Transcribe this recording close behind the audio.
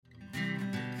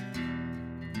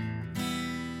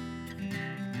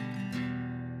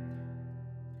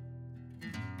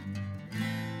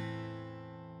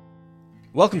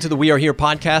Welcome to the We Are Here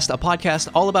podcast, a podcast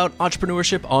all about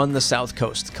entrepreneurship on the South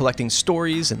Coast, collecting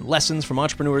stories and lessons from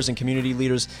entrepreneurs and community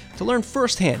leaders to learn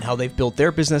firsthand how they've built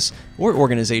their business or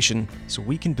organization so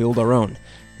we can build our own.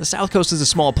 The South Coast is a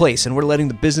small place, and we're letting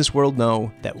the business world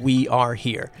know that we are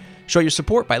here. Show your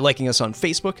support by liking us on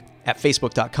Facebook at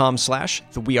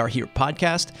facebook.com/the We Are Here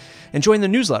podcast, and join the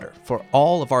newsletter for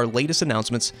all of our latest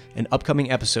announcements and upcoming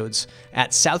episodes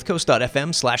at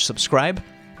southcoast.fm/subscribe.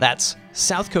 That's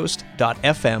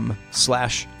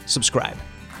southcoast.fm/subscribe.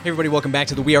 Hey everybody, welcome back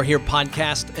to the We Are Here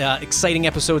podcast. Exciting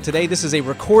episode today. This is a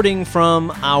recording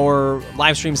from our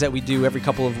live streams that we do every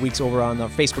couple of weeks over on our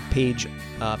Facebook page,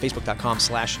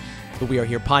 facebook.com/the We Are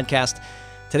Here podcast.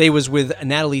 Today was with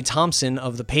Natalie Thompson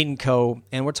of the Peyton Co.,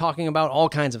 and we're talking about all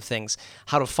kinds of things.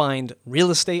 How to find real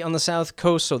estate on the South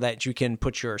Coast so that you can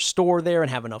put your store there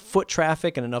and have enough foot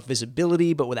traffic and enough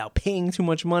visibility, but without paying too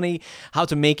much money. How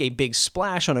to make a big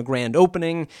splash on a grand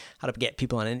opening. How to get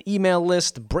people on an email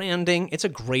list. Branding. It's a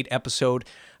great episode.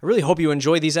 I really hope you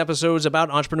enjoy these episodes about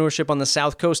entrepreneurship on the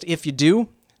South Coast. If you do,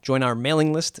 join our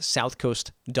mailing list,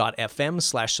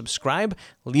 southcoast.fm/subscribe.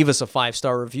 Leave us a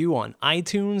 5-star review on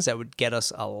iTunes. That would get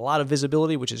us a lot of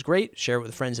visibility, which is great. Share it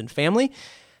with friends and family.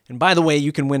 And by the way,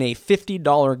 you can win a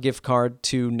 $50 gift card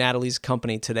to Natalie's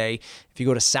company today if you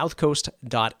go to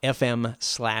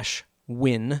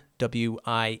southcoast.fm/win,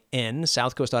 W-I-N,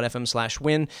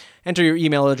 southcoast.fm/win. Enter your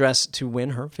email address to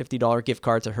win her $50 gift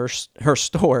card to her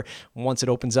store once it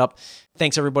opens up.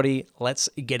 Thanks, everybody. Let's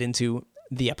get into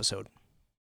the episode.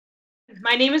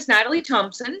 My name is Natalie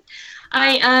Thompson.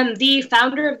 I am the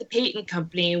founder of the Peyton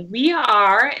Company. We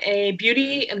are a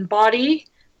beauty and body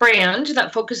brand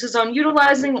that focuses on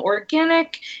utilizing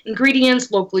organic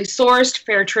ingredients, locally sourced,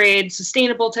 fair trade,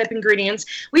 sustainable type ingredients.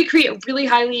 We create a really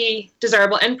highly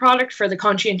desirable end product for the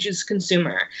conscientious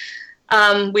consumer.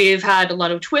 We've had a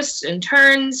lot of twists and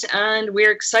turns, and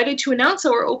we're excited to announce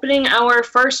that we're opening our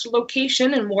first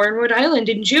location in Warren, Rhode Island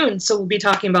in June. So we'll be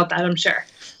talking about that, I'm sure.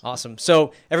 Awesome.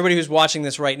 So everybody who's watching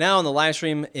this right now on the live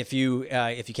stream, if you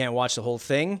can't watch the whole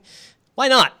thing, why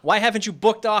not? Why haven't you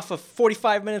booked off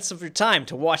 45 minutes of your time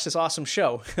to watch this awesome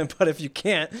show? But if you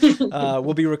can't,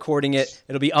 we'll be recording it.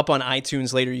 It'll be up on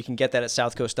iTunes later. You can get that at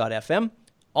southcoast.fm.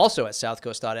 Also at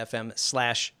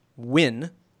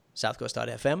southcoast.fm/win,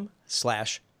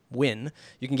 southcoast.fm/win.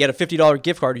 You can get a $50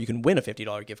 gift card, or you can win a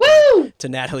 $50 gift card to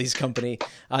Natalie's company.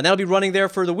 And that'll be running there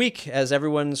for the week, as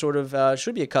everyone sort of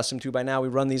should be accustomed to by now. We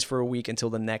run these for a week until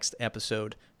the next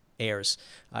episode airs.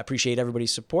 I appreciate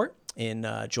everybody's support in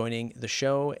joining the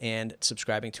show and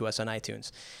subscribing to us on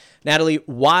iTunes. Natalie,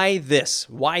 why this?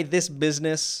 Why this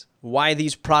business? Why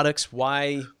these products?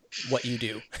 Why what you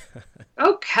do?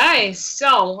 Okay,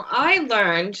 so I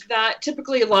learned that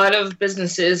typically a lot of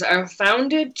businesses are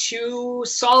founded to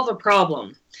solve a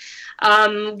problem.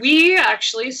 We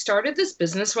actually started this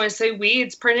business. When I say we,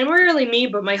 it's primarily me,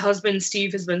 but my husband,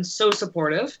 Steve, has been so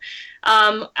supportive.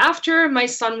 After my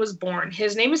son was born,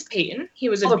 his name is Peyton. He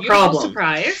was a beautiful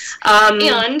surprise.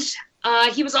 And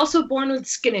he was also born with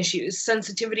skin issues,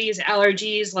 sensitivities,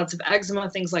 allergies, lots of eczema,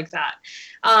 things like that.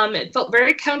 It felt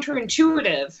very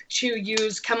counterintuitive to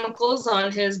use chemicals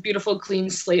on his beautiful, clean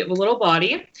slate of a little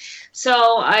body.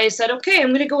 So I said, okay, I'm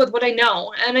going to go with what I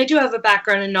know. And I do have a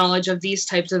background and knowledge of these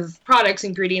types of products,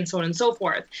 ingredients, so on and so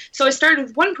forth. So I started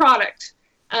with one product,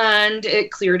 and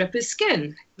it cleared up his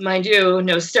skin. Mind you,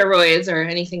 no steroids or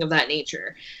anything of that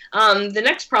nature. The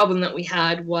next problem that we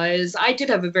had was I did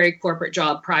have a very corporate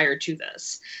job prior to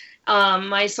this.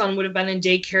 My son would have been in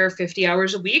daycare 50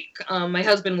 hours a week. My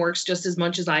husband works just as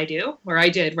much as I do, or I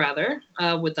did rather,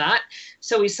 with that.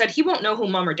 So we said he won't know who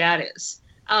mom or dad is.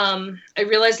 I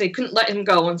realized I couldn't let him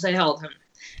go once I held him.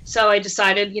 So I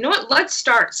decided, you know what, let's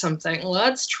start something.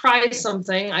 Let's try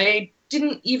something. I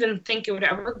didn't even think it would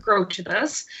ever grow to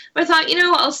this. But I thought,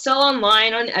 I'll sell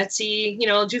online on Etsy,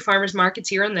 I'll do farmers markets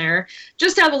here and there,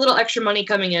 just to have a little extra money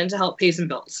coming in to help pay some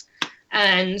bills.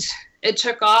 And it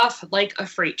took off like a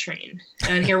freight train.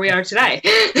 And here we are today.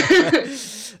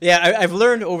 Yeah, I've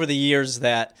learned over the years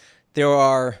that there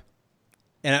are,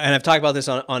 and I've talked about this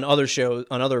on other shows,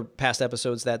 on other past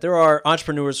episodes, that there are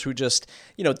entrepreneurs who just,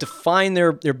 define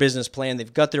their business plan.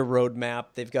 They've got their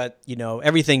roadmap. They've got,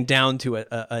 everything down to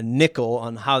a nickel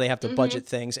on how they have to budget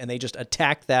things. And they just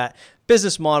attack that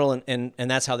business model and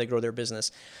that's how they grow their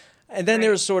business. And then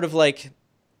there's sort of like,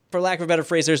 for lack of a better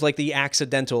phrase, there's like the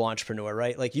accidental entrepreneur,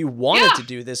 right? Like you wanted to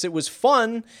do this. It was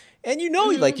fun. And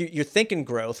like you're thinking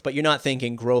growth, but you're not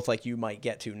thinking growth like you might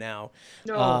get to now.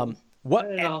 No.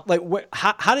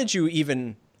 How did you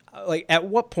even like at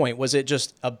what point was it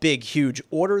just a big, huge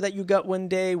order that you got one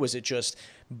day? Was it just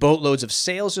boatloads of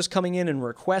sales just coming in and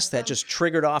requests that just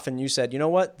triggered off and you said, you know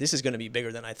what, this is going to be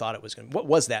bigger than I thought it was going to? What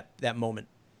was that moment?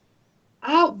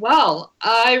 Well,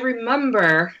 I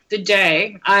remember the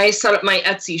day I set up my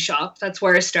Etsy shop. That's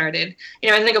where I started.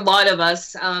 I think a lot of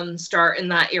us start in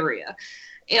that area.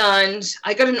 And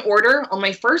I got an order on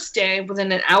my first day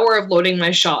within an hour of loading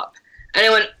my shop. And I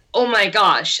went, oh my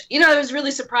gosh. I was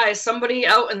really surprised. Somebody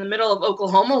out in the middle of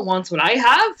Oklahoma wants what I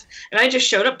have. And I just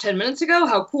showed up 10 minutes ago.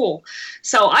 How cool.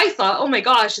 So I thought, oh my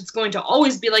gosh, it's going to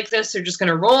always be like this. They're just going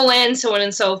to roll in, so on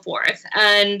and so forth.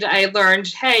 And I learned,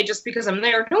 hey, just because I'm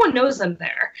there, no one knows I'm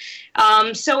there.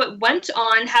 So it went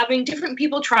on having different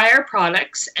people try our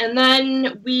products. And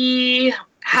then we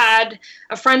had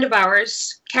a friend of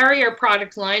ours carry our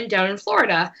product line down in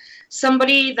Florida.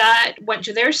 Somebody that went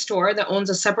to their store that owns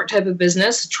a separate type of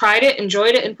business, tried it,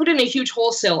 enjoyed it, and put in a huge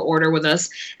wholesale order with us.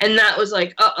 And that was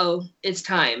like, uh-oh, it's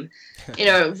time.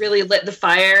 It really lit the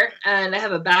fire. And I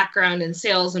have a background in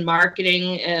sales and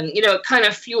marketing. And, it kind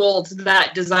of fueled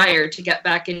that desire to get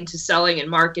back into selling and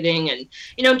marketing and,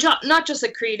 not just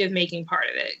the creative making part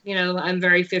of it. I'm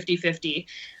very 50-50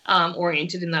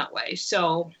 oriented in that way.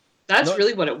 So that's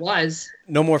really what it was.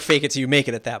 No more fake it till you make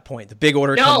it at that point. The big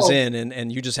order comes in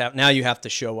and you just you have to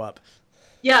show up.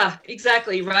 Yeah,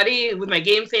 exactly. Ready with my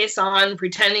game face on,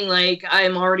 pretending like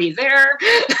I'm already there.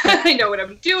 I know what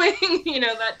I'm doing,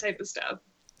 that type of stuff.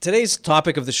 Today's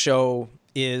topic of the show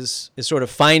is sort of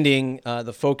finding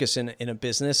the focus in a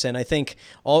business. And I think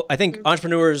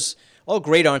entrepreneurs, all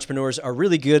great entrepreneurs are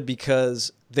really good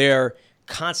because they're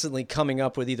constantly coming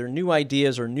up with either new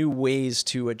ideas or new ways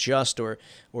to adjust or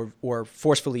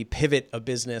forcefully pivot a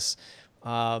business.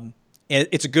 And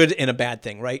it's a good and a bad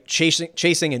thing, right?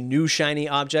 Chasing a new shiny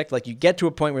object. Like you get to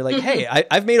a point where you're like, hey,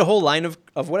 I've made a whole line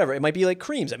of whatever. It might be like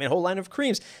creams. I made a whole line of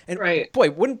creams. And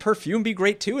boy, wouldn't perfume be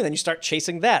great too? And then you start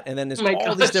chasing that. And then there's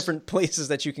these different places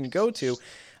that you can go to,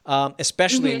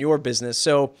 especially in your business.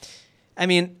 So, I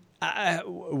mean,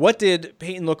 what did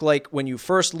Peyton look like when you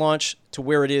first launched to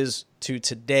where it is to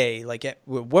today? Like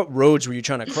what roads were you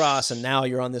trying to cross? And now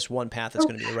you're on this one path that's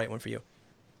going to be the right one for you.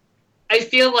 I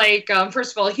feel like,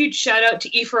 first of all, a huge shout out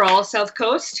to E for All South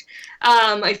Coast.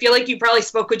 I feel like you probably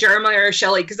spoke with Jeremiah or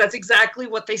Shelly because that's exactly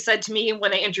what they said to me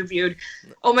when I interviewed.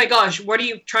 Oh my gosh, what are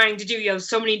you trying to do? You have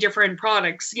so many different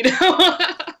products,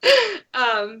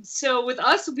 So with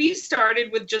us, we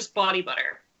started with just body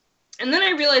butter. And then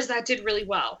I realized that did really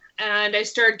well. And I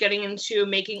started getting into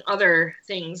making other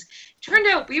things. Turned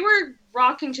out we were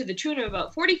rocking to the tune of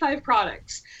about 45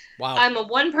 products. Wow. I'm a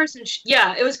one-person...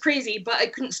 yeah, it was crazy, but I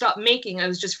couldn't stop making. I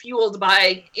was just fueled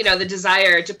by, the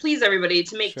desire to please everybody,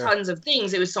 to make tons of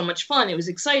things. It was so much fun. It was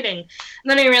exciting. And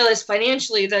then I realized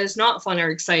financially that is not fun or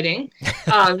exciting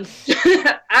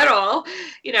at all.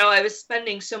 I was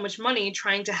spending so much money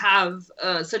trying to have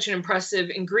such an impressive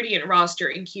ingredient roster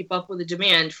and keep up with the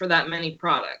demand for that many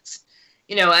products.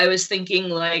 I was thinking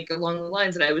like along the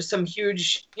lines that I was some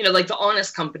huge, like the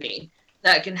Honest Company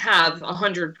that can have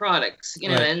 100 products,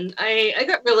 right. And I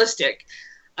got realistic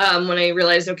when I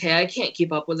realized, okay, I can't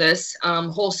keep up with this.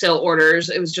 Wholesale orders,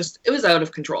 it was out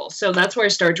of control. So that's where I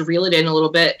started to reel it in a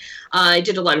little bit. I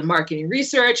did a lot of marketing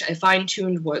research. I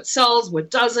fine-tuned what sells,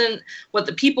 what doesn't, what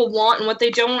the people want and what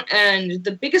they don't. And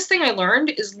the biggest thing I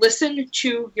learned is listen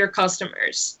to your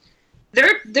customers.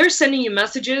 They're sending you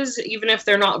messages, even if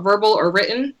they're not verbal or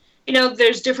written.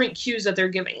 There's different cues that they're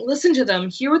giving. Listen to them,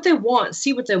 hear what they want,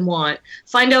 see what they want,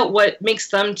 find out what makes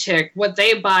them tick, what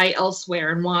they buy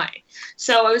elsewhere and why.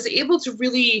 So I was able to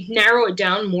really narrow it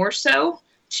down more so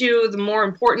to the more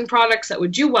important products that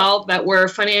would do well, that were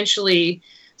financially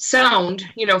sound,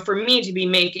 for me to be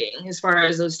making as far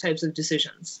as those types of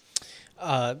decisions.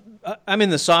 I'm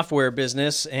in the software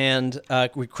business, and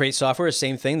we create software.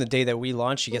 Same thing. The day that we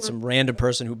launch, you get some random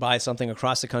person who buys something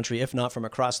across the country, if not from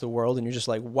across the world, and you're just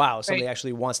like, wow, somebody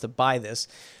actually wants to buy this.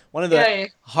 One of the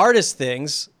hardest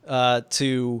things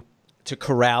to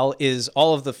corral is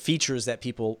all of the features that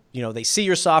people, they see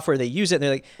your software, they use it, and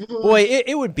they're like, boy,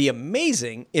 it would be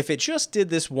amazing if it just did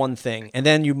this one thing. And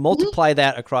then you multiply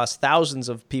that across thousands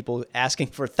of people asking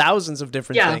for thousands of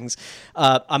different things.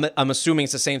 I'm assuming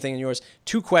it's the same thing in yours.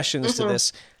 Two questions to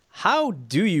this. How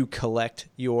do you collect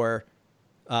your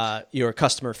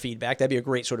customer feedback? That'd be a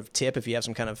great sort of tip if you have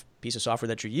some kind of piece of software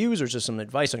that you use, or just some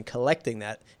advice on collecting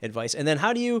that advice. And then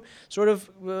how do you sort of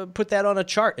put that on a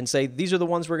chart and say, these are the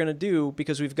ones we're going to do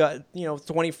because we've got,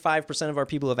 25% of our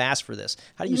people have asked for this.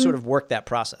 How do you sort of work that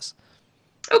process?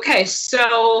 Okay,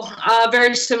 so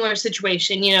very similar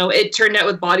situation. You know, it turned out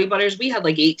with body butters, we had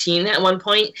like 18 at one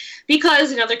point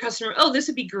because another customer, oh, this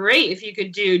would be great if you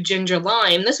could do ginger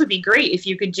lime. This would be great if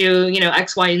you could do, you know,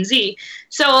 X, Y, and Z.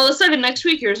 So all of a sudden, next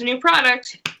week, here's a new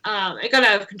product. It got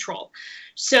out of control.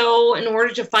 So in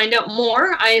order to find out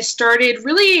more, I started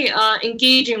really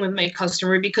engaging with my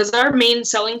customer because our main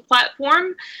selling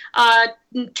platform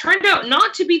turned out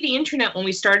not to be the internet when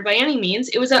we started by any means.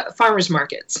 It was at farmers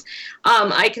markets.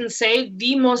 I can say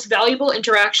the most valuable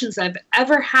interactions I've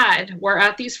ever had were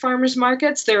at these farmers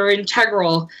markets. They were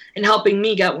integral in helping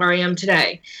me get where I am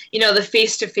today. You know, the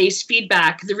face-to-face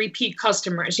feedback, the repeat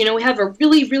customers. You know, we have a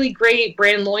really, really great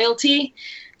brand loyalty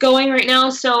going right now.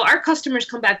 So our customers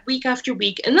come back week after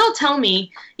week and they'll tell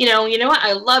me, you know what,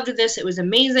 I loved this. It was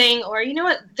amazing. Or, you know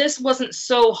what, this wasn't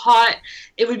so hot.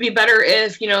 It would be better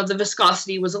if, you know, the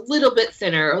viscosity was a little bit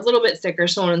thinner, a little bit thicker,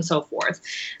 so on and so forth.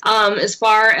 As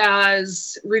far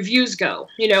as reviews go,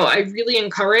 you know, I really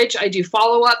encourage, I do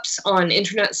follow-ups on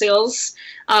internet sales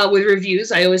with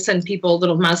reviews. I always send people a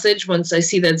little message once I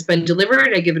see that it's been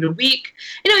delivered. I give it a week.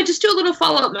 You know, I just do a little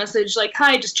follow-up message like,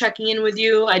 hi, just checking in with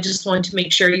you. I just wanted to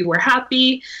make sure you were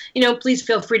happy. You know, please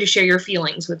feel free to share your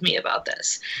feelings with me about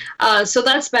this. So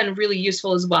that's been really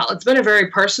useful as well. It's been a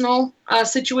very personal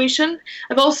situation.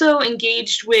 I've also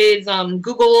engaged with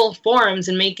Google Forms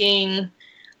and making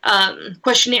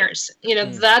questionnaires. You know,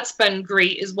 that's been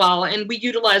great as well. And we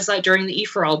utilized that during the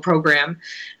E4All program.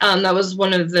 That was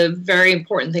one of the very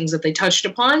important things that they touched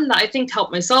upon that I think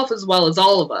helped myself as well as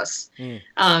all of us.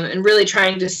 And really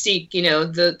trying to seek, you know,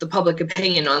 the public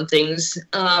opinion on things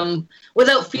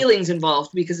without feelings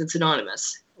involved because it's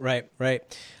anonymous. Right.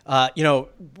 You know,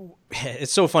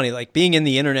 it's so funny, like being in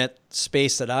the internet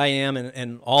space that I am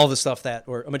and all the stuff that,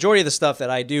 or a majority of the stuff that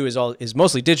I do is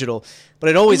mostly digital, but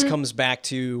it always comes back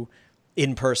to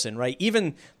in person, right?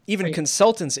 Even right.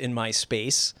 Consultants in my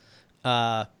space,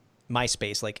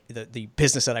 like the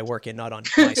business that I work in, not on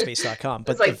myspace.com,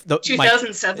 but it's like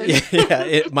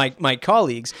 2007. My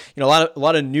colleagues, you know, a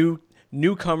lot of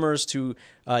newcomers to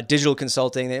digital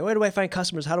consulting. Where do I find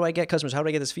customers? How do I get customers? How do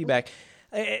I get this feedback?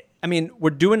 I mean, we're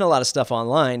doing a lot of stuff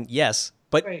online, yes,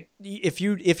 but right. if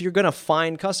you're going to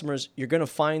find customers, you're going to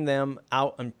find them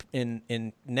out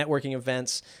in networking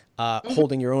events,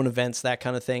 holding your own events, that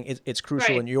kind of thing. It's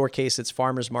crucial. Right. In your case, it's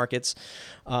farmers markets,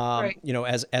 right. You know,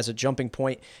 as a jumping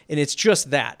point. And it's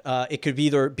just that. It could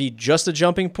either be just a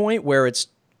jumping point where it's,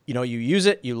 you know, you use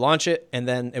it, you launch it, and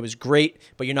then it was great,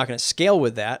 but you're not going to scale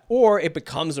with that. Or it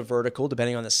becomes a vertical,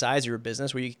 depending on the size of your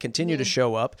business, where you continue to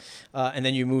show up, and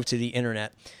then you move to the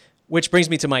internet. Which brings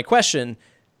me to my question: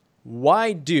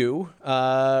 why do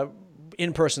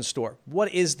in-person store?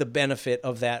 What is the benefit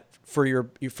of that for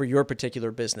your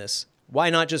particular business? Why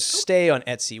not just stay on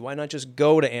Etsy? Why not just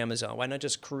go to Amazon? Why not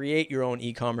just create your own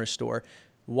e-commerce store?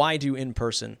 Why do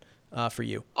in-person for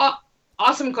you?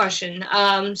 Awesome question.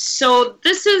 So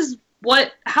this is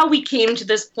how we came to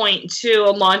this point to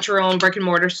launch our own brick and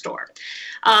mortar store.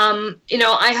 You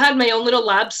know, I had my own little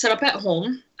lab set up at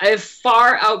home. I've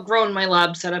far outgrown my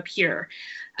lab set up here.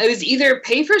 I was either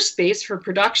pay for space for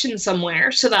production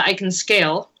somewhere so that I can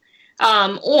scale,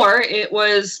 or it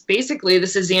was basically,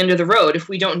 this is the end of the road if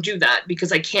we don't do that,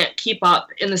 because I can't keep up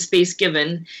in the space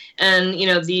given and, you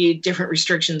know, the different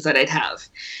restrictions that I'd have.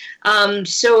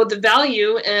 So the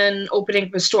value in opening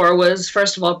up a store was,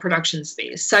 first of all, production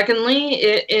space. Secondly,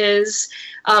 it is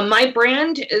my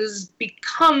brand is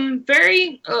become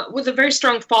with a very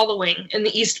strong following in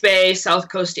the East Bay, South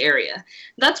Coast area.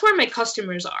 That's where my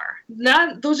customers are.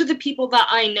 Those are the people that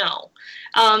I know.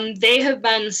 They have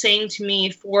been saying to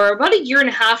me for about a year and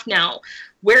a half now,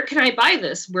 where can I buy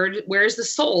this? Where is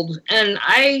this sold? And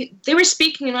they were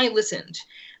speaking and I listened.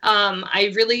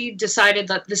 I really decided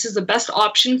that this is the best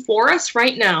option for us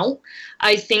right now.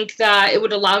 I think that it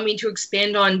would allow me to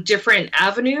expand on different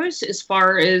avenues as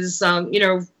far as, you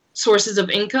know, sources of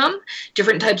income,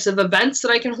 different types of events that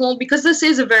I can hold, because this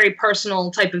is a very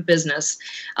personal type of business.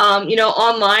 You know,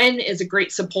 online is a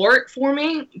great support for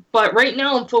me, but right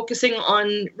now I'm focusing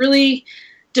on really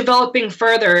developing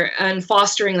further and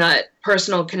fostering that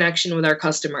personal connection with our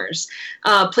customers.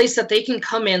 A place that they can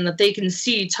come in, that they can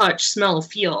see, touch, smell,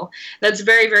 feel. That's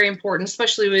very, very important,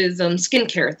 especially with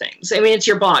skincare things. I mean, it's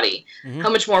your body. Mm-hmm. How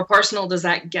much more personal does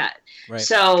that get? Right.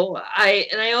 So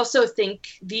I also think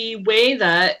the way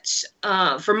that,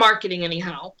 for marketing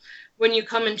anyhow, when you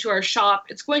come into our shop,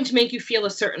 it's going to make you feel a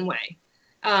certain way.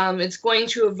 It's going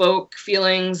to evoke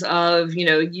feelings of, you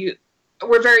know,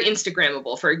 we're very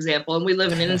Instagrammable, for example, and we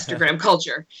live in an Instagram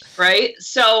culture, right?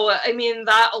 So, I mean,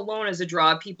 that alone is a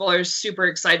draw. People are super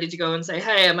excited to go and say,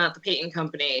 hey, I'm at the Peyton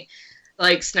Company.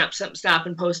 like snap, snap, snap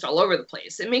and post all over the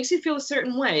place. It makes you feel a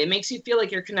certain way. It makes you feel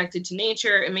like you're connected to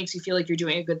nature. It makes you feel like you're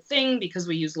doing a good thing because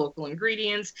we use local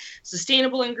ingredients,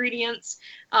 sustainable ingredients.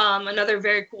 Another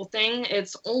very cool thing,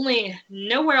 it's only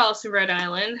nowhere else in Rhode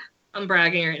Island. I'm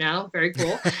bragging right now. Very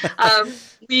cool.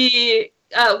 We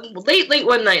late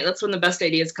one night, that's when the best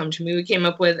ideas come to me. We came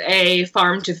up with a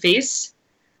farm to face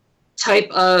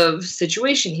type of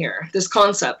situation here, this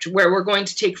concept where we're going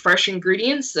to take fresh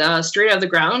ingredients straight out of the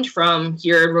ground from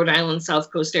here in Rhode Island South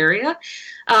Coast area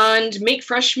and make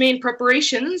fresh made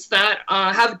preparations that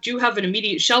do have an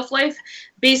immediate shelf life,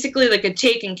 basically like a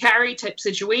take and carry type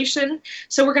situation.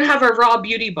 So we're going to have our raw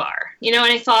beauty bar, and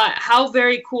I thought how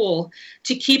very cool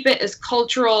to keep it as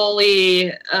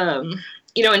culturally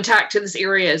intact to this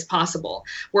area as possible.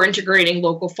 We're integrating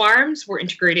local farms. We're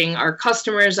integrating our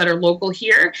customers that are local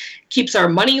here. Keeps our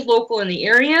money local in the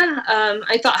area.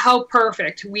 I thought how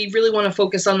perfect. We really want to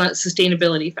focus on that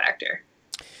sustainability factor.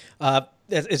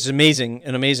 It's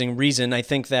an amazing reason. I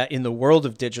think that in the world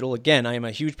of digital, again, I am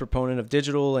a huge proponent of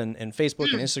digital and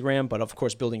Facebook and Instagram, but of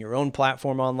course, building your own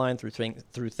platform online through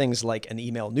things like an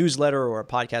email newsletter or a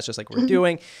podcast, just like we're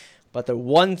doing. But the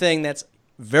one thing that's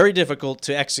very difficult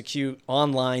to execute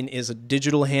online is a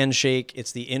digital handshake.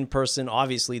 It's the in-person,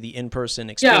 obviously the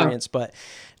in-person experience, but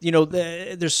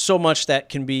there's so much that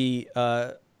can be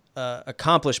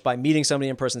accomplished by meeting somebody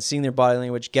in person, seeing their body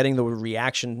language, getting the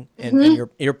reaction, and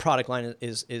your product line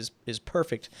is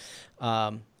perfect.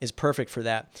 Is perfect for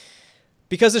that.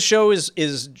 Because the show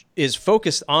is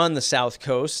focused on the South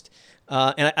Coast.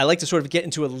 And I like to sort of get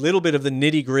into a little bit of the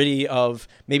nitty gritty of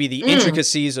maybe the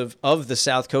intricacies of the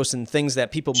South Coast and things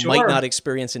that people might not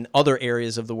experience in other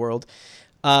areas of the world.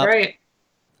 Right.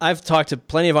 I've talked to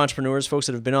plenty of entrepreneurs, folks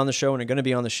that have been on the show and are going to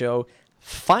be on the show.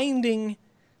 Finding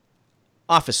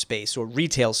office space or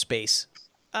retail space,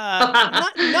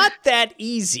 not that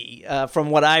easy, from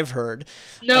what I've heard.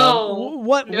 No.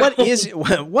 What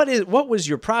was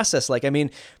your process like? I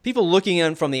mean, people looking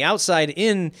in from the outside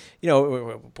in,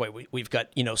 we've got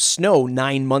snow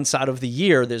 9 months out of the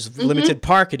year. There's limited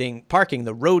parking.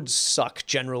 The roads suck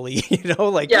generally. And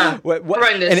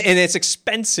it's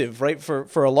expensive, right?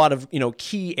 For a lot of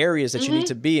key areas that you need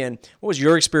to be in. What was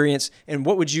your experience, and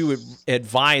what would you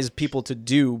advise people to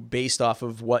do based off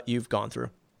of what you've gone through?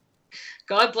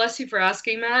 God bless you for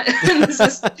asking, Matt. This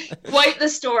is quite the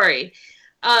story.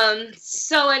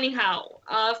 So anyhow,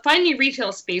 finding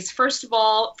retail space. First of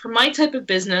all, for my type of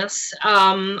business,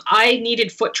 I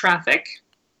needed foot traffic.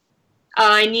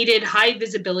 I needed high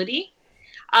visibility.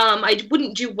 I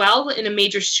wouldn't do well in a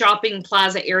major shopping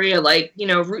plaza area like,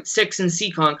 Route 6 in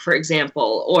Seekonk, for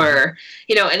example, or,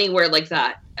 anywhere like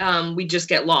that. We'd just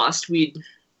get lost. We'd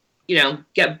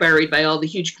get buried by all the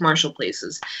huge commercial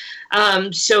places.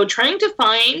 So trying to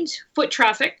find foot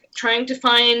traffic, trying to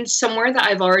find somewhere that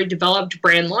I've already developed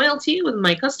brand loyalty with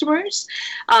my customers,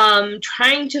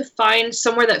 trying to find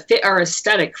somewhere that fit our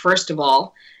aesthetic, first of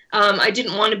all. I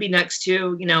didn't want to be next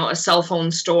to, a cell phone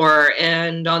store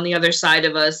and on the other side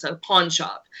of us, a pawn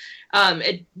shop.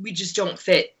 We just don't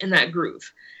fit in that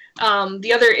groove.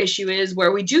 The other issue is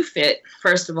where we do fit,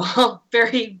 first of all,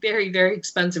 very, very, very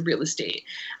expensive real estate.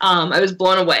 I was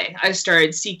blown away. I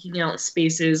started seeking out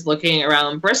spaces, looking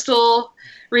around Bristol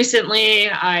recently.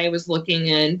 I was looking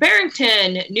in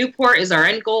Barrington. Newport is our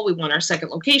end goal. We want our second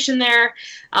location there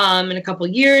in a couple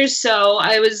of years. So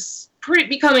I was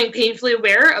becoming painfully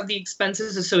aware of the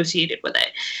expenses associated with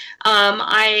it.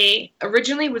 I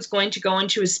originally was going to go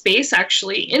into a space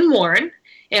actually in Warren.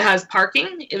 It has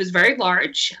parking. It was very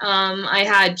large. I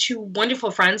had two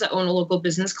wonderful friends that own a local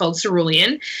business called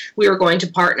Cerulean. We were going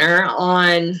to partner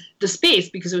on the space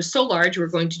because it was so large. We were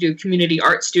going to do a community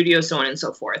art studio, so on and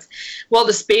so forth. Well,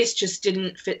 the space just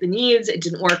didn't fit the needs. It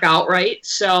didn't work out right.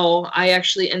 So I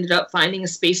actually ended up finding a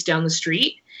space down the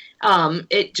street.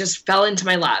 It just fell into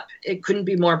my lap. It couldn't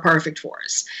be more perfect for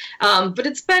us. But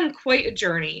it's been quite a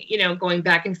journey, going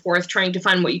back and forth, trying to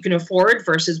find what you can afford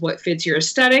versus what fits your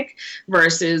aesthetic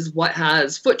versus what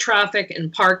has foot traffic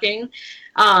and parking.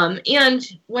 And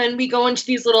when we go into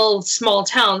these little small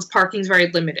towns, parking's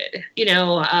very limited,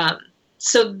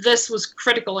 so this was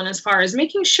critical in as far as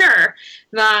making sure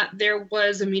that there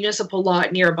was a municipal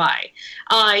lot nearby.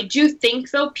 I do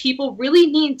think, though, people really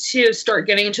need to start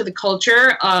getting into the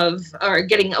culture or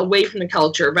getting away from the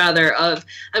culture, rather, of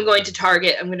I'm going to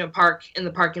Target, I'm going to park in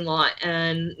the parking lot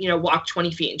and, walk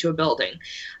 20 feet into a building.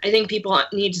 I think people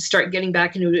need to start getting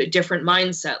back into a different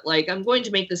mindset. Like, I'm going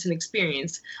to make this an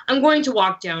experience. I'm going to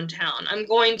walk downtown. I'm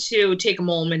going to take a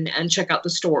moment and check out the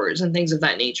stores and things of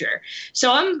that nature.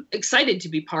 So I'm excited excited to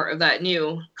be part of that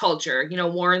new culture.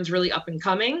 Warren's really up and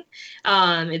coming.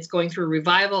 It's going through a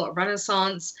revival, a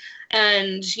renaissance.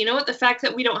 And you know what? The fact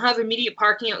that we don't have immediate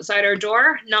parking outside our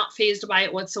door, not fazed by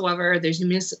it whatsoever. There's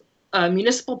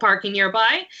municipal parking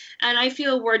nearby, and I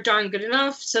feel we're darn good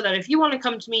enough so that if you want to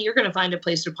come to me, you're going to find a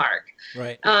place to park.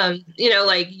 Right. You know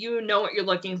what you're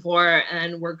looking for,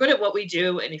 and we're good at what we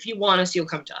do, and if you want us, you'll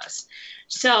come to us.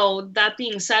 So that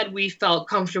being said, we felt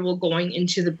comfortable going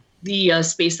into the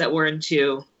space that we're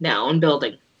into now and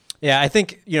building. Yeah, I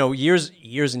think years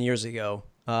and years ago,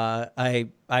 I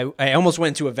almost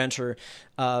went into a venture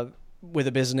with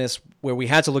a business where we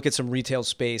had to look at some retail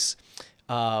space.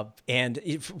 And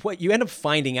what you end up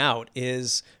finding out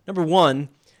is, number one,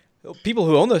 people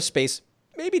who own the space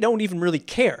maybe don't even really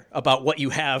care about what you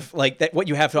have, what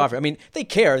you have to offer. I mean, they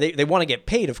care. They want to get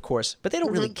paid, of course, but they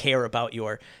don't really care about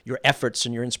your efforts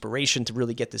and your inspiration to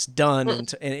really get this done.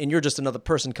 And you're just another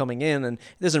person coming in, and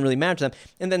it doesn't really matter to them.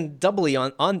 And then doubly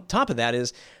on top of that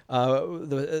is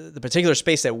the particular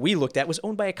space that we looked at was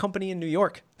owned by a company in New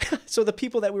York. So the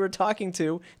people that we were talking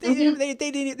to, they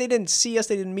didn't see us,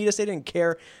 they didn't meet us, they didn't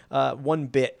care one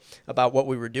bit about what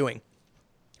we were doing.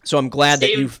 So I'm glad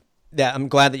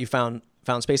that you found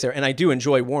space there, and I do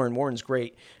enjoy Warren. Warren's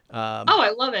great.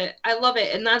 I love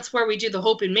it. And that's where we do the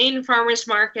Hope and Main Farmers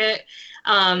Market.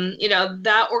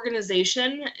 That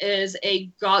organization is a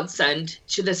godsend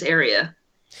to this area.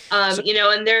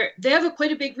 And they have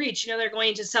quite a big reach. They're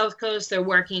going to South Coast. They're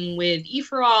working with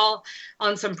E4All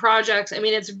on some projects. I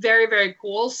mean, it's very, very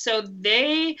cool. So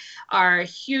they are a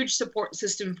huge support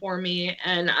system for me.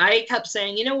 And I kept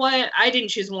saying, you know what? I didn't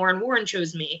choose Warren. Warren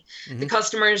chose me. Mm-hmm. The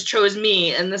customers chose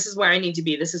me, and this is where I need to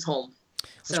be. This is home.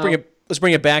 Let's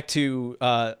bring it back to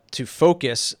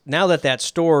focus. Now that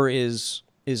store is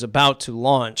about to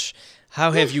launch,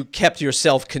 how have you kept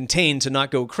yourself contained to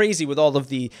not go crazy with all of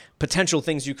the potential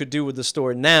things you could do with the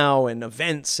store now and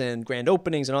events and grand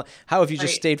openings and all? How have you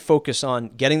just stayed focused on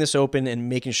getting this open and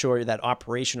making sure that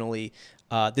operationally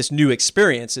this new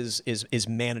experience is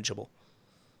manageable?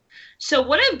 So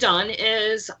what I've done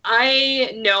is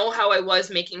I know how I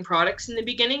was making products in the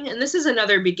beginning, and this is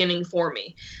another beginning for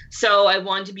me. So I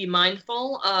want to be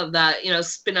mindful of that,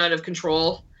 spin out of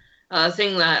control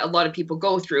thing that a lot of people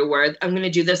go through, where I'm going to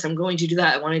do this, I'm going to do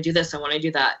that, I want to do this, I want to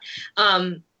do that.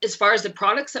 As far as the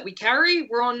products that we carry,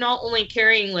 we're not only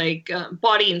carrying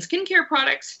body and skincare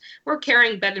products, we're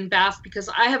carrying bed and bath, because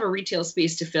I have a retail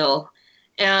space to fill,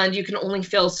 and you can only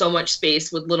fill so much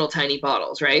space with little tiny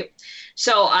bottles, right?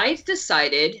 So I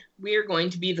decided we are going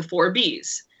to be the 4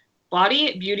 Bs: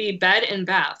 body, beauty, bed, and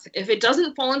bath. If it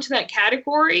doesn't fall into that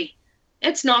category,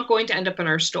 it's not going to end up in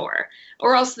our store,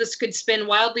 or else this could spin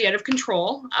wildly out of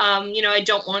control. I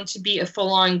don't want to be a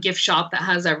full-on gift shop that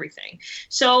has everything.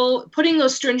 So putting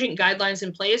those stringent guidelines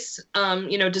in place,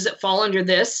 does it fall under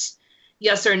this?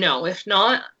 Yes or no? If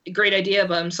not, great idea,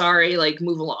 but I'm sorry,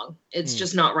 move along. It's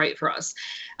just not right for us.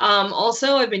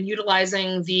 Also, I've been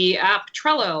utilizing the app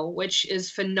Trello, which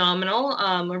is phenomenal.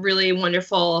 A really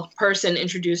wonderful person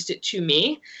introduced it to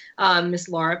me, Miss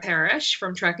Laura Parrish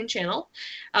from Trek and Channel.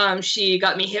 She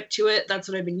got me hip to it. That's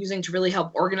what I've been using to really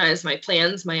help organize my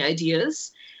plans, my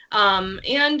ideas.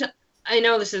 And I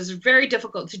know this is very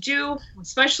difficult to do,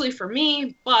 especially for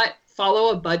me, but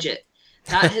follow a budget.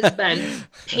 That has been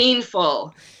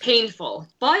painful.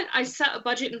 But I set a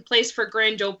budget in place for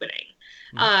grand opening.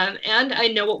 And I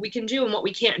know what we can do and what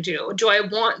we can't do. Do I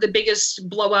want the biggest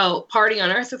blowout party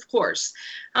on earth? Of course.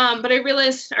 But I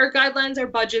realized our guidelines, our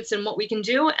budgets, and what we can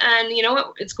do. And you know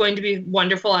what? It's going to be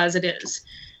wonderful as it is.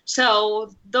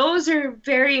 So those are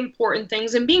very important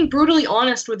things, and being brutally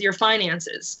honest with your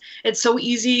finances. It's so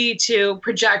easy to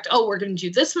project, we're going to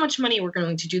do this much money, we're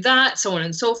going to do that, so on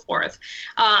and so forth.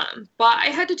 But I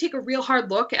had to take a real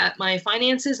hard look at my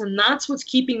finances, and that's what's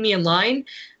keeping me in line,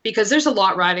 because there's a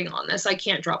lot riding on this. I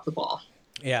can't drop the ball.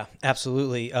 Yeah,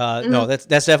 absolutely. No, that's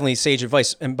definitely sage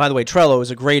advice. And by the way, Trello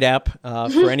is a great app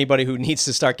for anybody who needs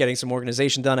to start getting some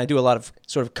organization done. I do a lot of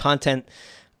sort of content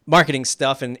marketing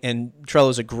stuff, and Trello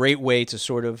is a great way to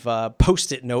sort of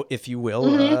post-it note, if you will,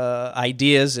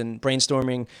 ideas and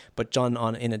brainstorming, but done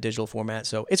in a digital format.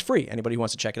 So it's free. Anybody who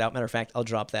wants to check it out. Matter of fact, I'll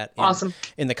drop that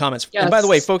in the comments. Yes. And by the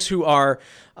way, folks who are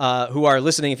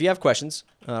listening, if you have questions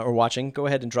or watching, go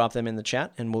ahead and drop them in the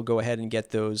chat, and we'll go ahead and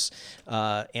get those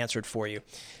answered for you.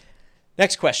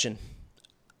 Next question.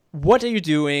 What are you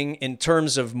doing in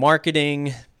terms of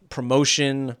marketing,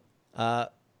 promotion,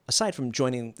 aside from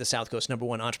joining the South Coast #1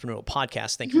 entrepreneurial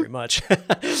podcast, thank you very much.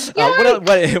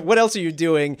 What else are you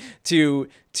doing to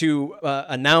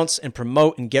announce and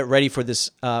promote and get ready for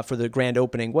this for the grand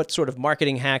opening? What sort of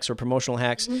marketing hacks or promotional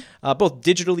hacks, both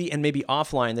digitally and maybe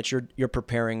offline, that you're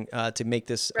preparing to make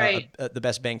this the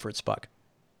best bang for its buck?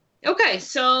 Okay,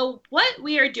 so what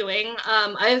we are doing,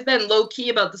 I've been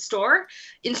low-key about the store.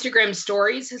 Instagram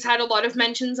Stories has had a lot of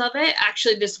mentions of it.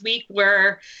 Actually, this week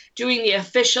we're doing the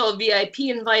official VIP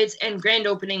invites and grand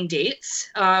opening dates.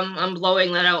 I'm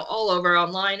blowing that out all over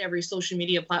online, every social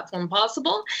media platform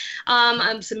possible.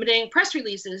 I'm submitting press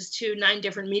releases to 9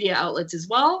 different media outlets as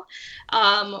well.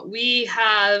 We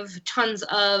have tons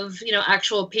of,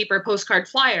 actual paper postcard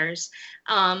flyers.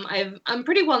 I'm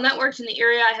pretty well networked in the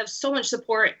area. I have so much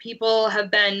support. People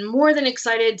have been more than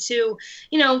excited to,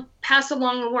 pass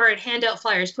along the word, hand out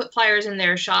flyers, put flyers in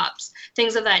their shops,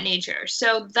 things of that nature.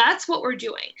 So that's what we're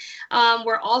doing. I'm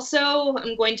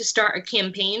going to start a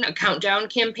countdown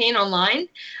campaign online.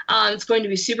 It's going to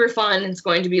be super fun. It's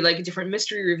going to be like a different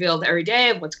mystery revealed every day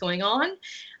of what's going on.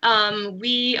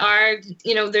 We are,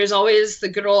 there's always the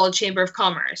good old Chamber of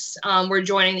Commerce. We're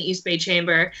joining the East Bay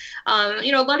Chamber.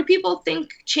 A lot of people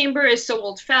think Chamber is so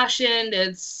old-fashioned.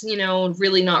 It's,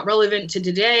 really not relevant to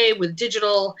today with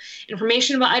digital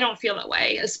information, but I don't feel that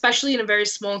way, especially in a very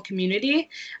small community.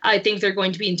 I think they're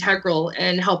going to be integral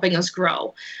in helping us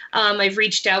grow. I've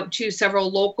reached out to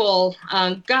several local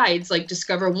guides like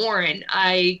Discover Warren.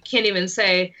 I can't even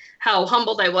say how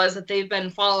humbled I was that they've been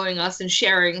following us and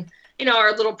sharing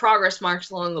our little progress marks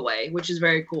along the way, which is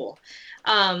very cool.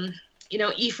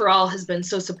 E4All has been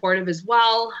so supportive as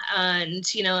well. And,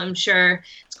 I'm sure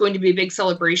it's going to be a big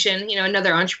celebration,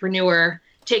 another entrepreneur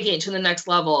taking it to the next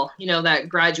level, that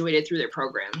graduated through their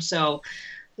program. So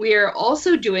we are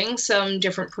also doing some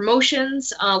different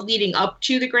promotions leading up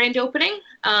to the grand opening.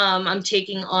 I'm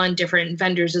taking on different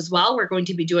vendors as well. We're going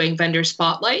to be doing vendor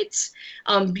spotlights,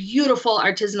 beautiful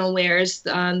artisanal wares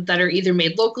that are either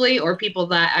made locally or people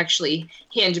that actually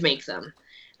hand make them.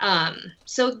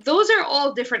 So those are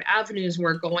all different avenues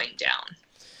we're going down.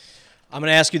 I'm going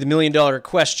to ask you the $1 million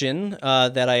question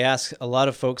that I ask a lot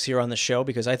of folks here on the show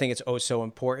because I think it's oh so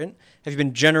important. Have you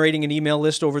been generating an email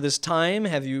list over this time?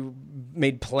 Have you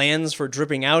made plans for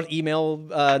dripping out email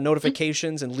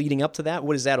notifications and leading up to that?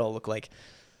 What does that all look like?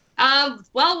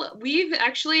 Well, we've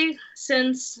actually,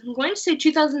 since I'm going to say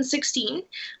 2016,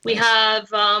 we have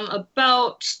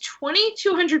about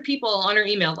 2,200 people on our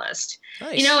email list.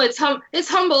 Nice. It's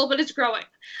humble, but it's growing.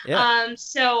 Yeah.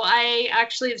 So I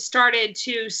actually have started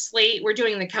to slate. We're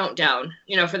doing the countdown,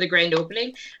 for the grand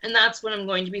opening, and that's when I'm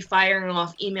going to be firing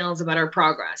off emails about our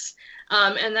progress.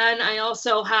 And then I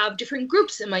also have different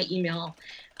groups in my email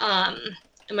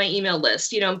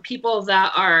list. People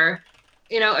that are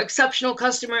exceptional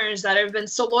customers that have been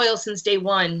so loyal since day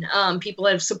one, people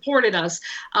that have supported us,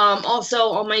 also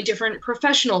all my different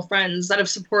professional friends that have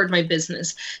supported my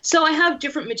business. So I have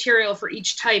different material for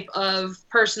each type of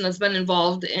person that's been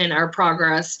involved in our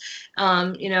progress,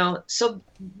 so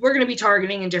we're going to be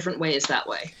targeting in different ways that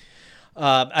way.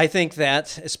 I think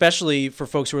that, especially for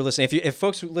folks who are listening, if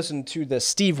folks who listened to the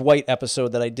Steve White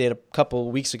episode that I did a couple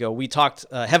of weeks ago, we talked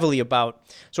heavily about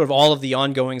sort of all of the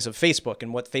ongoings of Facebook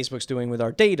and what Facebook's doing with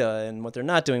our data and what they're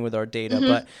not doing with our data.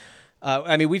 Mm-hmm.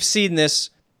 But we've seen this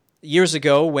years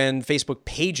ago when Facebook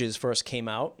Pages first came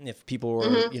out, if people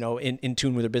were, in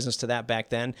tune with their business to that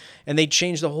back then, and they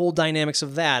changed the whole dynamics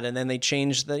of that. And then they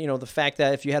changed the fact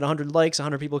that if you had 100 likes,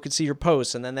 100 people could see your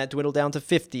posts, and then that dwindled down to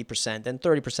 50%, then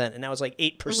 30%, and now it's like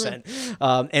 8%.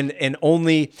 Mm-hmm. And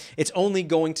it's only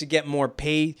going to get more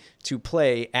pay to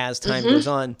play as time goes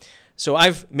on. So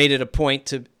I've made it a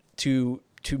point to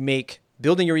make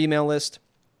building your email list,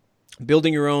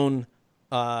 building your own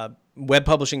web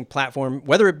publishing platform,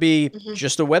 whether it be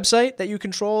just a website that you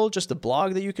control, just a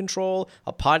blog that you control,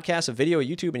 a podcast, a video, a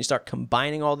YouTube, and you start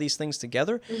combining all these things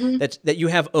together, that you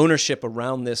have ownership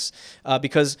around this.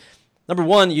 Because number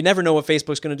one, you never know what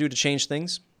Facebook's going to do to change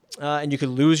things. And you could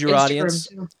lose your audience.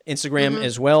 Instagram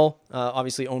as well,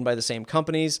 obviously owned by the same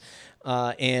companies.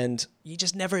 And you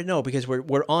just never know because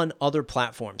we're on other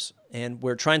platforms and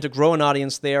we're trying to grow an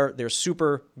audience there. They're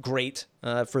super great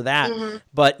for that,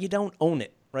 but you don't own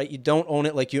it. Right? You don't own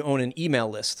it like you own an email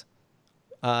list.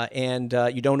 And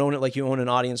you don't own it like you own an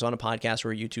audience on a podcast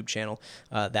or a YouTube channel,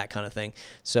 that kind of thing.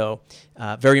 So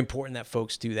very important that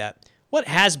folks do that. What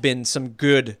has been some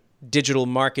good digital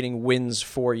marketing wins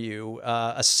for you,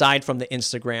 aside from the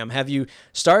Instagram? Have you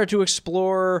started to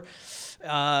explore,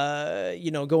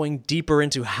 going deeper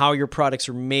into how your products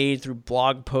are made through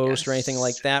blog posts or anything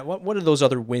like that? What are those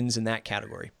other wins in that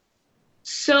category?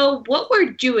 So what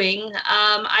we're doing,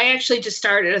 I actually just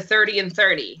started a 30 and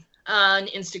 30 on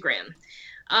Instagram.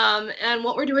 And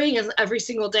what we're doing is every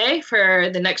single day for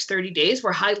the next 30 days,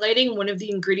 we're highlighting one of the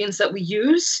ingredients that we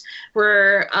use.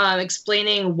 We're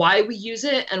explaining why we use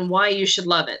it and why you should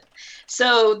love it.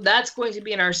 So that's going to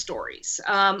be in our stories.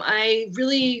 I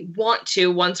really want to,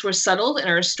 once we're settled in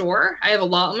our store, I have a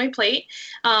lot on my plate.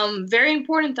 Very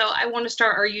important, though, I want to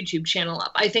start our YouTube channel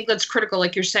up. I think that's critical,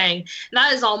 like you're saying.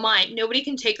 That is all mine. Nobody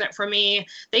can take that from me.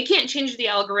 They can't change the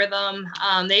algorithm.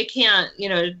 They can't,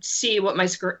 see what my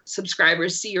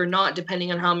subscribers see or not,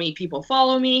 depending on how many people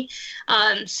follow me.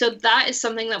 So that is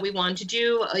something that we want to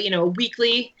do, a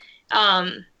weekly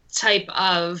type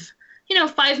of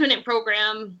 5-minute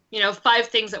program, 5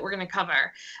 things that we're going to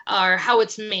cover, or how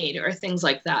it's made, or things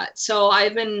like that. So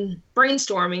I've been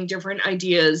brainstorming different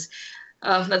ideas.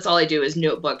 That's all I do is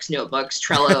notebooks,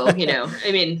 Trello,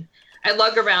 I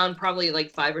lug around probably like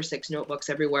 5 or 6 notebooks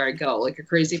everywhere I go, like a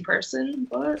crazy person,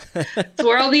 but it's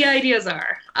where all the ideas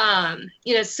are.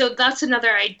 So that's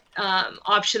another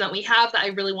option that we have that I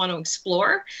really want to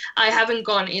explore. I haven't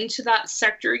gone into that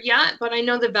sector yet, but I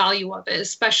know the value of it,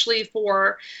 especially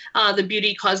for the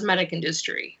beauty cosmetic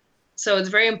industry. So it's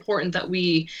very important that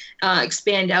we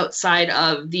expand outside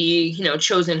of the,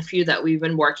 chosen few that we've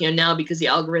been working on now, because the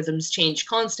algorithms change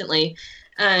constantly.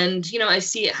 And, I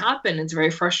see it happen. It's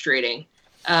very frustrating.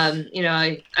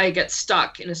 I get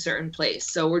stuck in a certain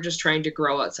place. So we're just trying to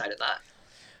grow outside of that.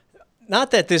 Not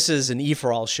that this is an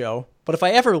E4All show, but if I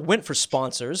ever went for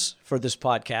sponsors for this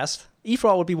podcast,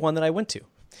 E4All would be one that I went to.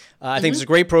 I think it's a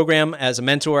great program. As a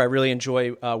mentor, I really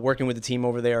enjoy working with the team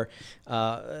over there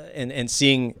and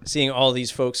seeing all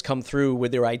these folks come through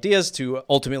with their ideas to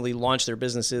ultimately launch their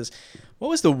businesses. What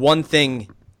was the one thing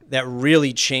that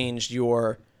really changed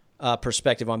your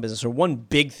perspective on business, or one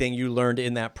big thing you learned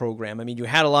in that program? I mean, you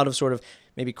had a lot of sort of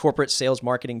maybe corporate sales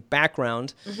marketing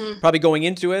background. Probably going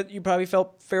into it, you probably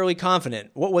felt fairly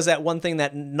confident. What was that one thing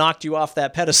that knocked you off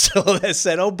that pedestal that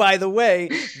said, oh, by the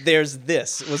way, there's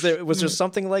this? Was there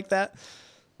something like that?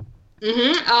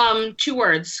 2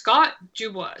 words: Scott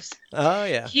Dubois. Oh,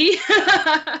 yeah. He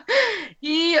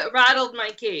rattled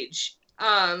my cage.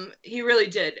 He really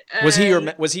did. Was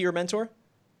he your mentor?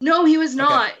 No, he was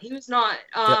not. Okay. He was not.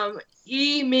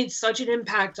 He made such an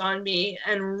impact on me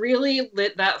and really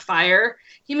lit that fire.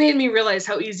 He made me realize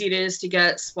how easy it is to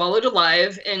get swallowed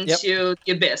alive into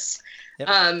the abyss,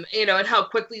 and how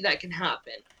quickly that can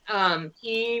happen.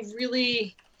 He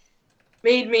really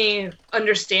made me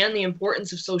understand the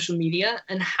importance of social media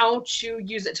and how to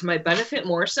use it to my benefit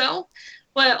more so.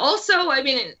 But also,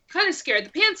 it kind of scared the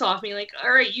pants off me. Like,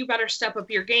 all right, you better step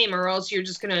up your game, or else you're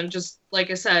just going to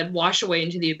like I said, wash away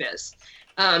into the abyss.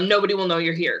 Nobody will know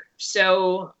you're here.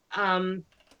 So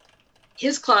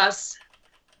his class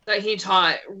that he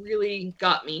taught really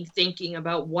got me thinking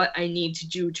about what I need to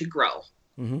do to grow.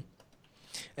 Mm-hmm.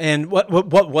 And what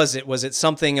was it? Was it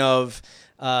something of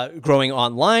growing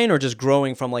online, or just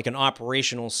growing from like an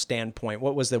operational standpoint?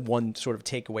 What was the one sort of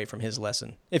takeaway from his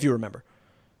lesson, if you remember?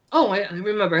 Oh, I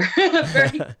remember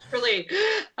very clearly.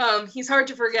 He's hard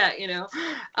to forget,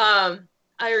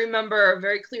 I remember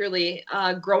very clearly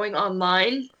growing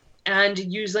online and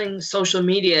using social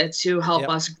media to help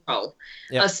us grow,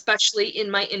 especially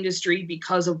in my industry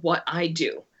because of what I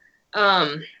do.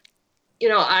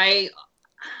 I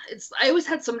always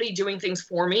had somebody doing things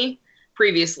for me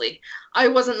previously. I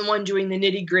wasn't the one doing the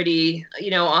nitty gritty,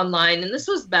 online. And this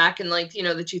was back in the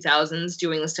 2000s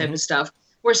doing this type of stuff,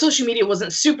 where social media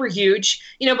wasn't super huge,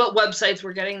 but websites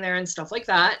were getting there and stuff like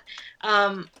that.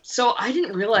 So I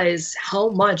didn't realize how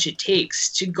much it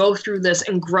takes to go through this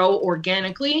and grow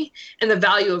organically, and the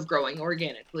value of growing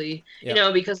organically,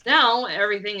 because now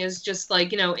everything is just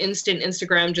like, instant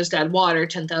Instagram, just add water,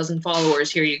 10,000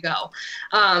 followers, here you go.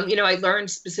 I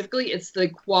learned specifically it's the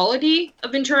quality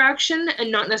of interaction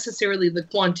and not necessarily the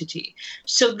quantity.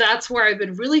 So that's where I've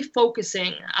been really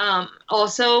focusing.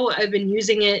 Also, I've been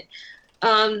using it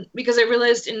because I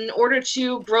realized in order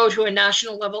to grow to a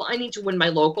national level, I need to win my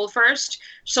local first.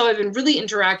 So I've been really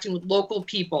interacting with local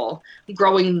people,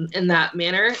 growing in that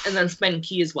manner, and then spending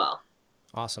key as well.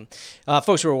 Awesome.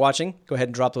 Folks who are watching, go ahead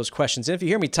and drop those questions in. If you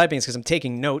hear me typing, it's because I'm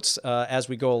taking notes as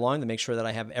we go along to make sure that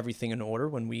I have everything in order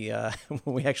when we when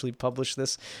we actually publish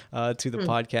this to the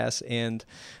podcast and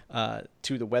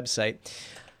to the website.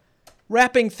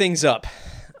 Wrapping things up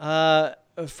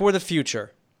for the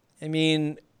future.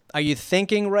 Are you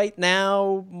thinking right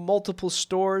now multiple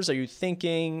stores? Are you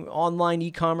thinking online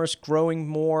e-commerce growing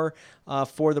more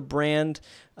for the brand?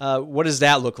 What does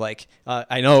that look like?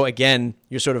 I know, again,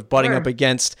 you're sort of butting up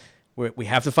against, we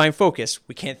have to find focus.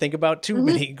 We can't think about too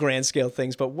many grand scale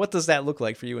things, but what does that look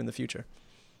like for you in the future?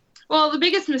 Well, the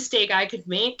biggest mistake I could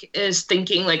make is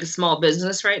thinking like a small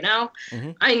business right now.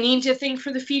 Mm-hmm. I need to think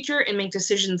for the future and make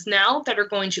decisions now that are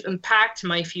going to impact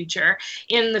my future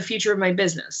and the future of my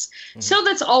business. Mm-hmm. So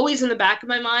that's always in the back of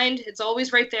my mind. It's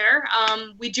always right there.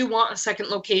 We do want a second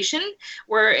location.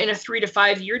 We're in a 3 to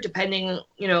 5 year, depending,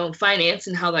 finance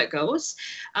and how that goes.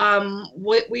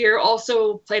 What we are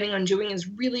also planning on doing is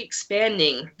really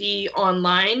expanding the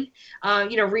online,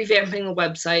 revamping the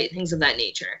website, things of that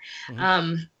nature.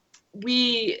 Mm-hmm.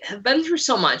 We have been through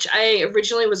so much. I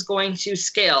originally was going to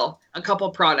scale a couple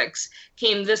products,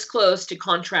 came this close to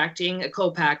contracting a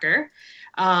co-packer,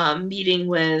 meeting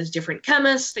with different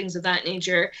chemists, things of that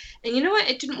nature. And you know what?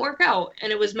 It didn't work out,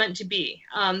 and it was meant to be.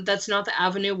 That's not the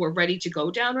avenue we're ready to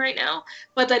go down right now,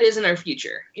 but that is in our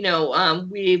future.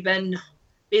 We've been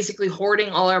basically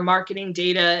hoarding all our marketing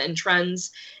data and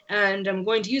trends, and I'm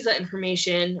going to use that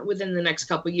information within the next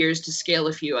couple of years to scale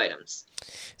a few items.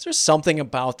 Is there something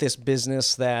about this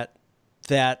business that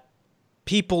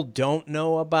people don't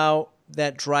know about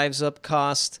that drives up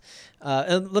cost?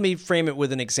 And let me frame it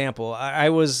with an example. I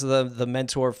was the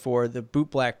mentor for the Boot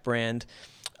Black brand,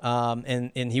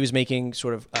 and he was making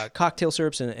sort of cocktail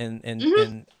syrups and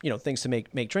Mm-hmm. and things to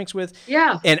make drinks with.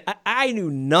 Yeah. And I knew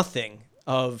nothing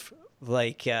of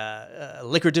like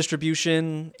liquor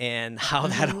distribution and how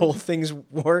that whole thing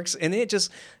works, and it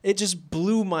just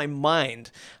blew my mind,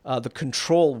 the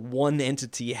control one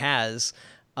entity has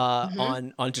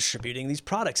on distributing these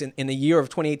products in the year of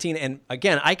 2018. And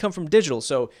again, I come from digital,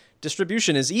 so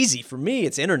distribution is easy for me.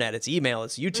 It's internet, it's email,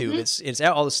 it's YouTube, it's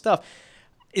all this stuff.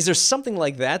 Is there something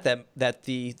like that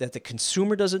the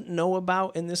consumer doesn't know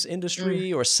about in this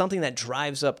industry, or something that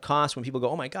drives up costs when people go,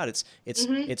 oh my God, it's it's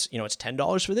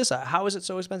 $10 for this. How is it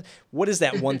so expensive? What is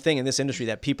that one thing in this industry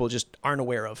that people just aren't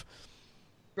aware of?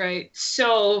 Right.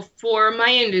 So for my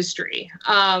industry,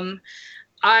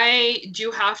 I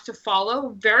do have to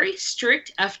follow very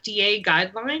strict FDA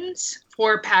guidelines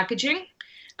for packaging.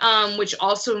 Which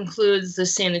also includes the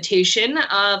sanitation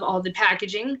of all the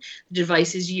packaging, the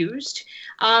devices used.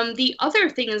 The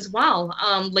other thing as well,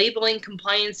 labeling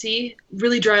compliancy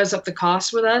really drives up the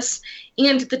cost with us,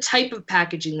 and the type of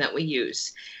packaging that we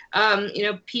use.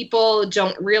 People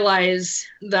don't realize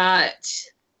that,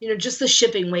 just the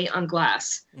shipping weight on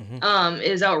glass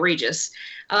is outrageous.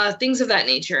 Things of that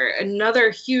nature. Another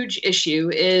huge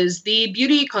issue is the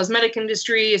beauty, cosmetic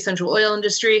industry, essential oil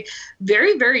industry,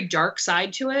 very, very dark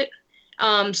side to it.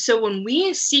 So when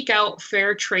we seek out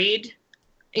fair trade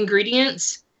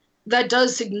ingredients, that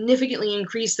does significantly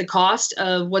increase the cost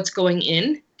of what's going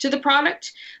in to the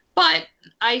product. But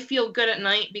I feel good at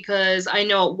night because I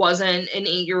know it wasn't an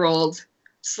 8-year-old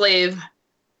slave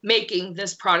making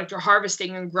this product, or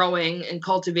harvesting and growing and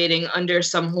cultivating under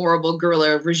some horrible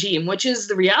guerrilla regime, which is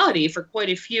the reality for quite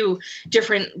a few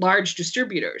different large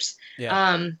distributors.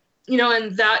 Yeah.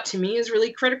 And that to me is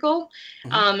really critical.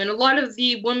 And a lot of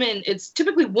the women, it's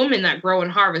typically women that grow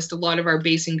and harvest a lot of our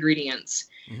base ingredients.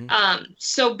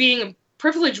 So being a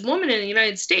privileged woman in the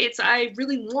United States, I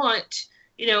really want,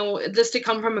 this to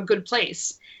come from a good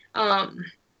place.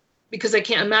 Because I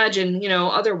can't imagine,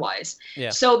 otherwise. Yeah.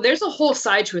 So there's a whole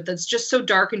side to it that's just so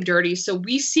dark and dirty. So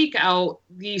we seek out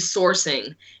the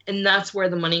sourcing, and that's where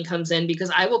the money comes in, because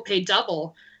I will pay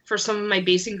double for some of my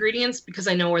base ingredients because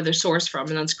I know where they're sourced from,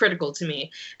 and that's critical to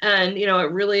me. And,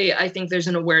 I think there's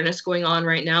an awareness going on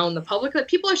right now in the public that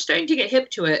people are starting to get hip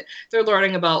to it. They're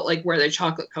learning about like where their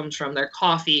chocolate comes from, their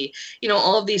coffee,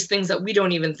 all of these things that we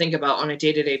don't even think about on a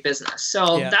day-to-day business.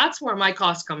 So that's where my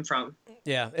costs come from.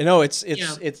 Yeah,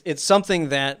 it's something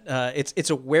that it's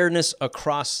awareness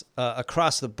across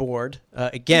the board.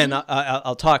 Again,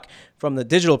 I'll talk from the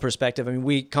digital perspective. I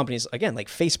mean, companies again like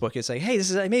Facebook, it's like, hey, this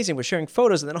is amazing. We're sharing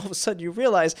photos, and then all of a sudden you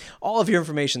realize all of your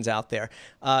information's out there.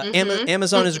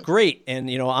 Amazon is great, and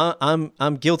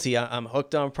I'm guilty. I'm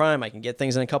hooked on Prime. I can get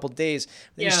things in a couple of days.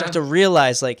 Then you start to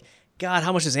realize like, God,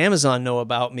 how much does Amazon know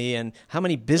about me, and how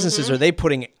many businesses are they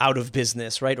putting out of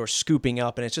business, right, or scooping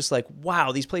up? And it's just like,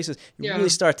 wow, these places, you really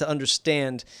start to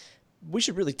understand we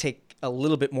should really take a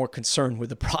little bit more concern with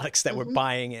the products that we're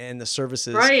buying and the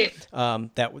services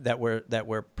that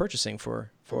we're purchasing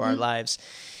for our lives.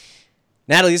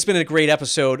 Natalie, it's been a great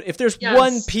episode. If there's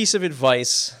one piece of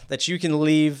advice that you can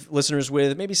leave listeners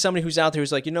with, maybe somebody who's out there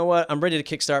who's like, you know what, I'm ready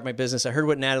to kickstart my business. I heard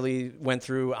what Natalie went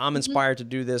through. I'm inspired to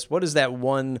do this. What is that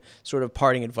one sort of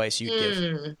parting advice you'd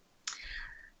give?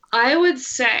 I would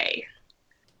say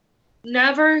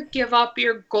never give up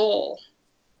your goal.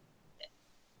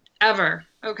 Ever.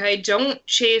 Okay? Don't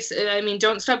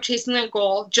stop chasing that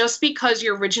goal just because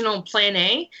your original plan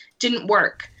A didn't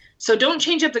work. So don't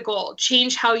change up the goal.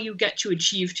 Change how you get to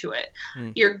achieve to it.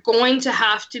 You're going to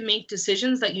have to make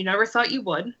decisions that you never thought you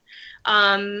would.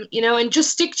 And just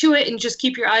stick to it and just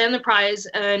keep your eye on the prize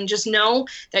and just know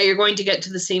that you're going to get to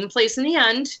the same place in the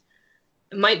end.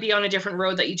 It might be on a different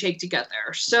road that you take to get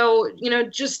there. So,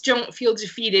 just don't feel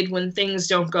defeated when things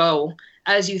don't go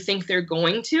as you think they're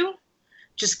going to.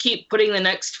 Just keep putting the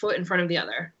next foot in front of the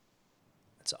other.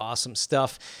 That's awesome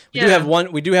stuff. We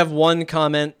do have one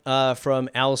comment from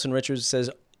Allison Richards. It says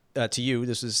to you,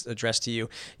 this is addressed to you.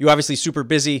 You're obviously super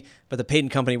busy, but the Peyton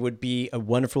Company would be a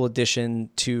wonderful addition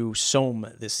to SOAM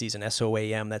this season.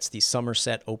 SOAM. That's the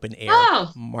Somerset Open Air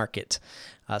Market.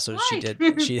 So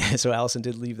Allison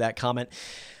did leave that comment.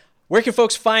 Where can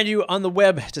folks find you on the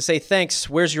web to say thanks?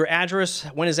 Where's your address?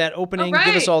 When is that opening?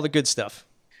 Give us all the good stuff.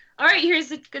 All right, here's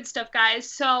the good stuff, guys.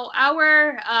 So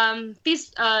our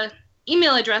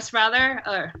email address,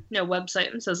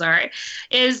 website, I'm so sorry,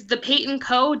 is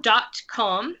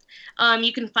thepeytonco.com.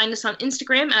 You can find us on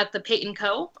Instagram at The Peyton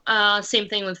Co. Same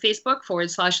thing with Facebook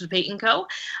 /The Peyton Co.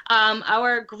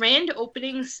 Our grand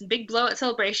opening big blowout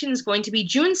celebration is going to be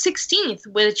June 16th,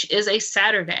 which is a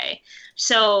Saturday.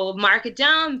 So mark it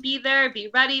down, be there, be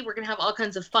ready. We're going to have all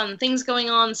kinds of fun things going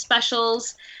on,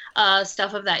 specials,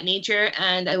 stuff of that nature,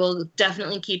 and I will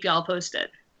definitely keep y'all posted.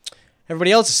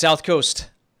 Everybody else,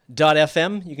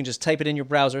 southcoast.fm. You can just type it in your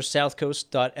browser,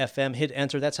 southcoast.fm, hit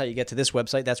enter. That's how you get to this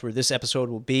website. That's where this episode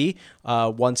will be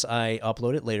once I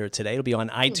upload it later today. It'll be on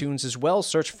iTunes as well.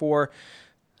 Search for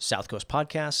South Coast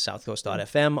Podcast,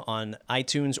 southcoast.fm on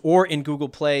iTunes or in Google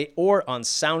Play or on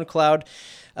SoundCloud.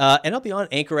 And I'll be on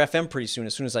Anchor FM pretty soon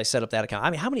as I set up that account.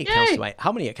 I mean, how many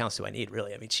accounts do I need,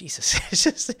 really? I mean, Jesus. It's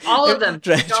just all of them.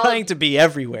 Trying to be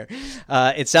everywhere.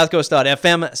 It's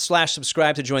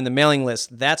southcoast.fm/subscribe to join the mailing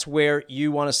list. That's where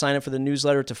you want to sign up for the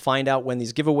newsletter to find out when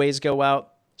these giveaways go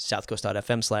out.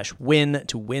 southcoast.fm/win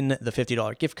to win the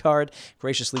 $50 gift card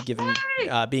graciously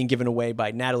being given away by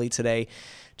Natalie today.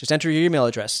 Just enter your email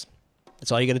address.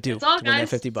 That's all you got to do to win that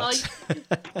 $50.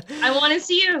 I want to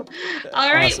see you.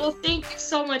 All right. Awesome. Well, thank you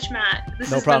so much, Matt. This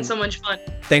has been so much fun.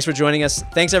 Thanks for joining us.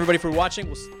 Thanks, everybody, for watching.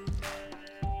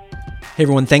 Hey,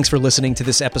 everyone. Thanks for listening to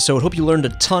this episode. Hope you learned a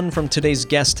ton from today's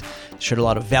guest. Shared a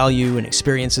lot of value and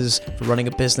experiences for running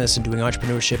a business and doing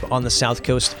entrepreneurship on the South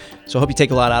Coast. So I hope you take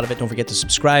a lot out of it. Don't forget to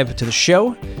subscribe to the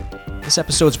show. This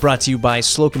episode is brought to you by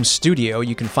Slocum Studio.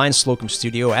 You can find Slocum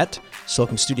Studio at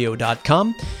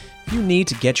slocumstudio.com. If you need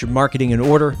to get your marketing in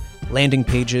order, landing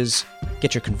pages,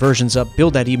 get your conversions up,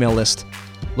 build that email list,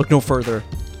 look no further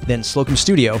than Slocum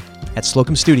Studio at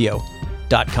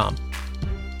slocumstudio.com.